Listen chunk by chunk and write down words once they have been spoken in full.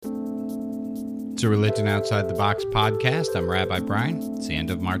It's a Religion Outside the Box podcast. I'm Rabbi Brian. It's the end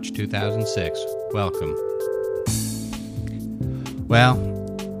of March 2006. Welcome. Well,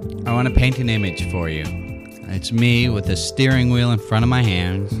 I want to paint an image for you. It's me with a steering wheel in front of my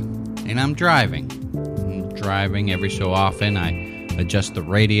hands, and I'm driving. Every so often. I adjust the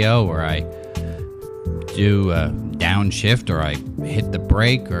radio, or I do a downshift, or I hit the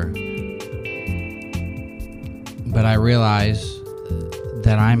brake, but I realize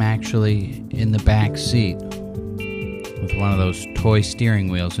that I'm actually in the back seat with one of those toy steering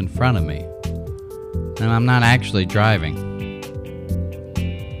wheels in front of me, and I'm not actually driving.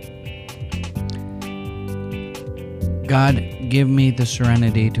 God, give me the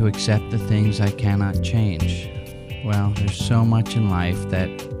serenity to accept the things I cannot change. Well, there's so much in life that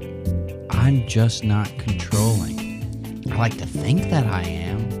I'm just not controlling. I like to think that I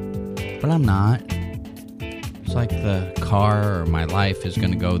am, but I'm not. It's like the car or my life is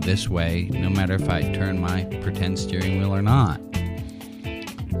going to go this way, no matter if I turn my pretend steering wheel or not.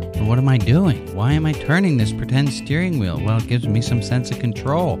 But what am I doing? Why am I turning this pretend steering wheel? Well, it gives me some sense of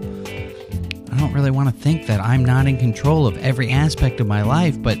control. I don't really want to think that I'm not in control of every aspect of my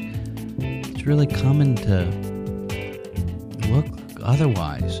life, but it's really coming to look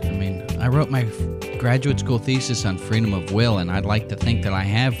otherwise. I mean, I wrote my graduate school thesis on freedom of will, and I'd like to think that I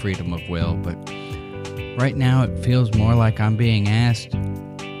have freedom of will, but right now it feels more like I'm being asked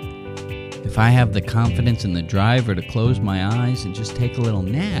if I have the confidence in the driver to close my eyes and just take a little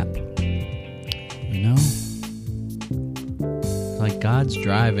nap. You know? It's like God's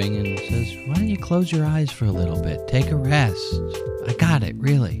driving and says, why don't you close your eyes for a little bit? Take a rest. I got it,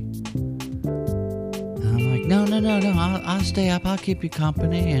 really. And I'm like, no, I'll stay up. I'll keep you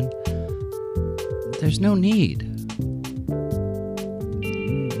company. And there's no need.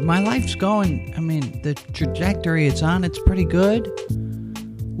 My life's going, the trajectory it's on, it's pretty good.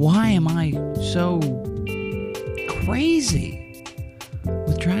 Why am I so crazy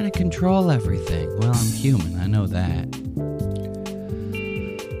with trying to control everything? Well, I'm human, I know that.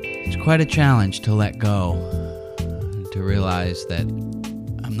 It's quite a challenge to let go, to realize that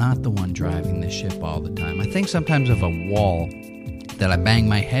I'm not the one driving the ship all the time. I think sometimes of a wall that I bang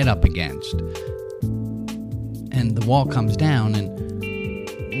my head up against, and the wall comes down, and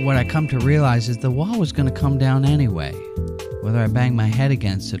what I come to realize is the wall was going to come down anyway, whether I bang my head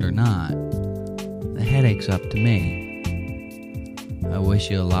against it or not. The headache's up to me. I wish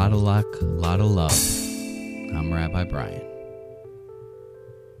you a lot of luck, a lot of love. I'm Rabbi Brian.